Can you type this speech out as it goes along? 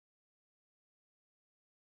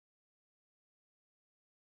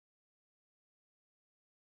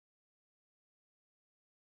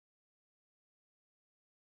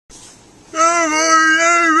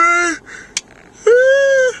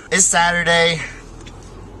It's Saturday,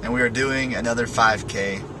 and we are doing another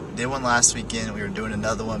 5K. Did one last weekend. We were doing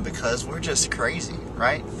another one because we're just crazy,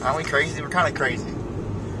 right? Aren't we crazy? We're kind of crazy.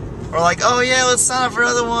 We're like, oh yeah, let's sign up for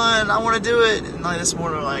another one. I want to do it. And like this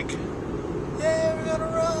morning, we're like, yeah, we're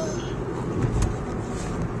gonna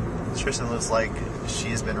run. Tristan looks like she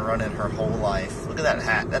has been running her whole life. Look at that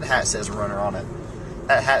hat. That hat says runner on it.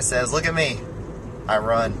 That hat says, look at me. I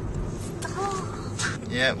run.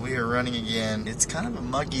 Yeah, we are running again. It's kind of a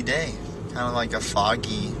muggy day. Kind of like a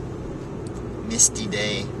foggy, misty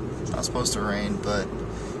day. It's not supposed to rain, but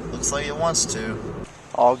looks like it wants to.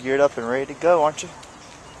 All geared up and ready to go, aren't you?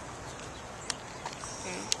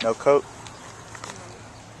 No coat?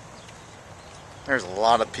 There's a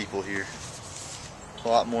lot of people here. A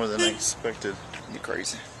lot more than I expected. It'd be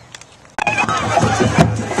crazy.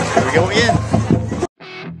 Here we go again.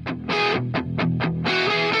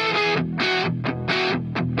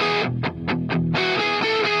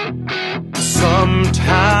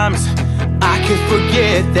 Sometimes I could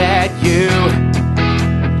forget that you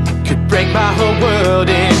could break my whole world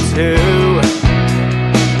in two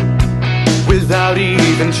without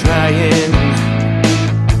even trying.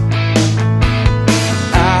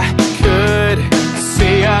 I could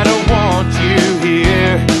say I don't want you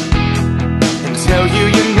here and tell you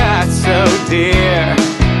you're not so dear,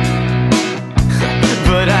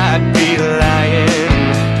 but I'd be lying.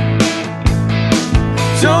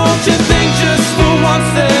 Don't you think just for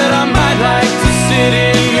once that I might like to sit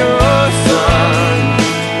in your sun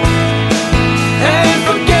and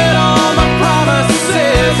forget all the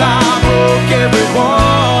promises I broke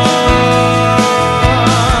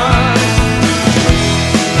everyone.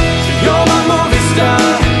 You're my movie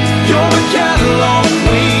star, you're my catalog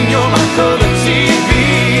queen, you're my color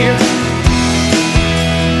TV,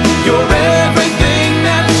 you're everything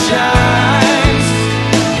that shines.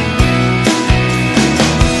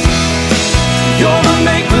 You're my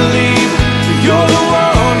make-believe, you're the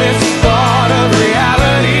warmest thought of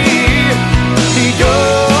reality.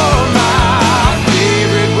 You're my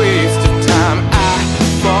favorite waste of time. I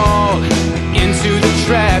fall into the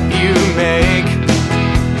trap you make,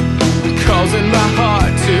 causing my heart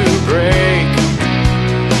to break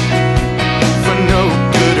for no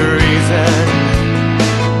good reason.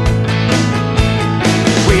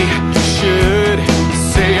 We should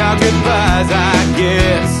say our goodbyes, I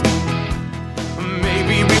guess.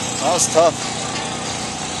 That was tough.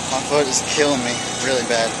 My foot is killing me really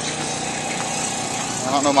bad.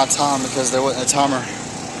 I don't know my time because there wasn't a timer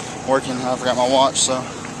working. I forgot my watch, so I'm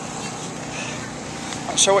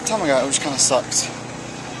not sure what time I got, which kind of sucks.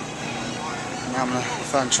 Now I'm gonna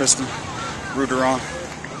find Tristan, root her on.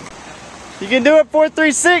 You can do it,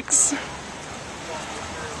 436.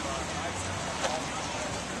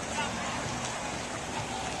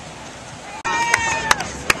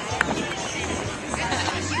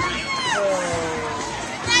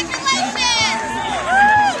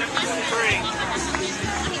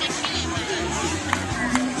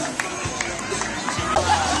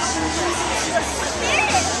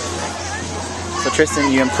 So Tristan,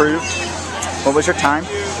 you improved. What was your time?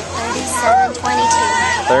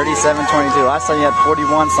 37:22. 37:22. Last time you had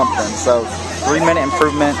 41 something. So 3-minute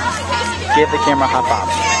improvement. Give the camera a high five.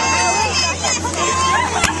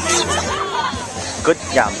 Good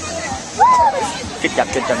job. Good job,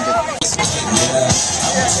 good job, good job.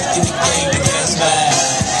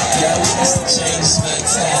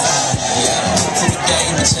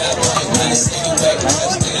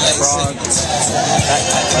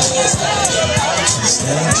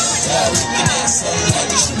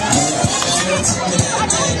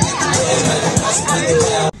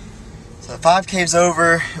 So the 5K's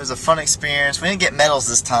over. It was a fun experience. We didn't get medals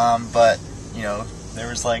this time, but you know, there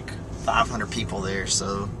was like 500 people there,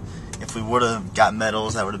 so if we would have got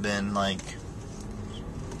medals, that would have been like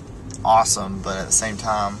awesome. But at the same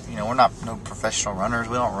time, you know, we're not no professional runners.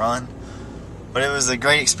 We don't run. But it was a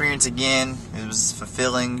great experience again. It was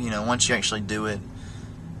fulfilling, you know, once you actually do it.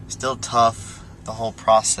 Still tough, the whole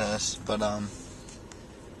process, but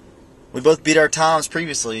we both beat our times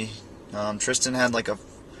previously. Tristan had like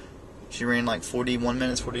she ran like 41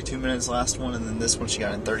 minutes, 42 minutes last one, and then this one she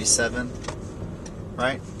got in 37,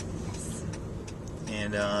 right?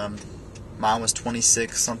 And mine was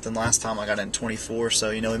 26 something last time. I got in 24,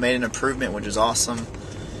 so you know, we made an improvement, which is awesome.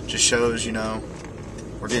 Just shows, you know,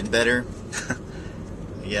 we're getting better.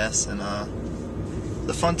 Yes, and it's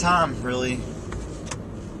a fun time, really.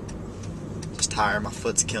 Just tired, my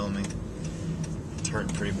foot's killing me. It's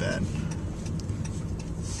hurting pretty bad.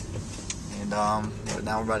 And but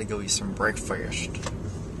now we're about to go eat some breakfast.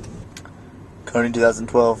 Cody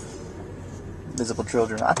 2012, Visible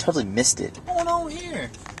Children. I totally missed it. What's going on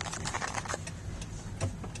here?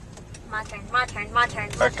 My turn, my turn, my turn,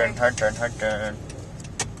 my Her turn. turn, her turn, her turn.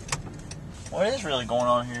 What is really going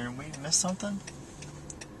on here? Did we miss something?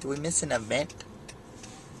 Did we miss an event?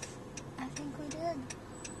 I think we did.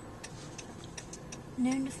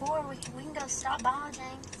 Noon to 4, we can go stop by, I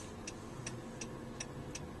think.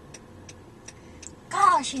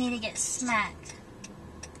 Gosh, you need to get smacked.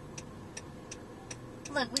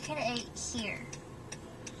 Look, we could have ate here.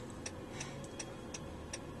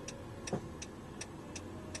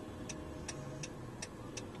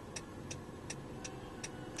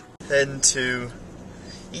 Heading to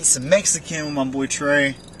eat some Mexican with my boy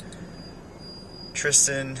Trey.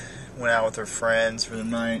 Tristan went out with her friends for the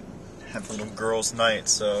night, have a little girls' night,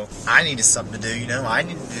 so I needed something to do, you know. I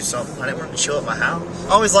needed to do something. I didn't want to chill at my house.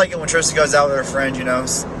 I always like it when Tristan goes out with her friends, you know,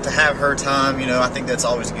 to have her time, you know. I think that's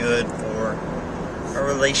always good for a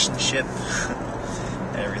relationship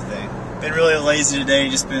and everything. Been really lazy today,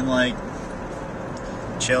 just been like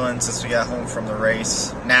chilling since we got home from the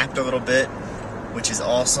race. Napped a little bit, which is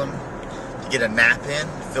awesome. To get a nap in,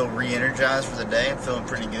 feel re-energized for the day. I'm feeling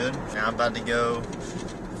pretty good. Now I'm about to go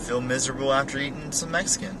feel miserable after eating some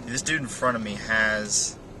Mexican. This dude in front of me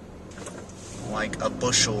has like a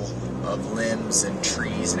bushel of limbs and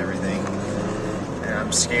trees and everything, and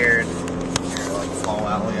I'm scared to like fall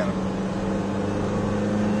out. Look at him.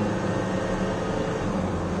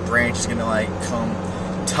 Branch is gonna like come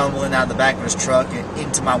tumbling out of the back of his truck and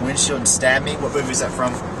into my windshield and stab me. What movie is that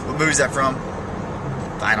from? What movie is that from?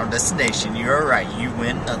 Final Destination. You're right. You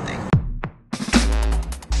win nothing.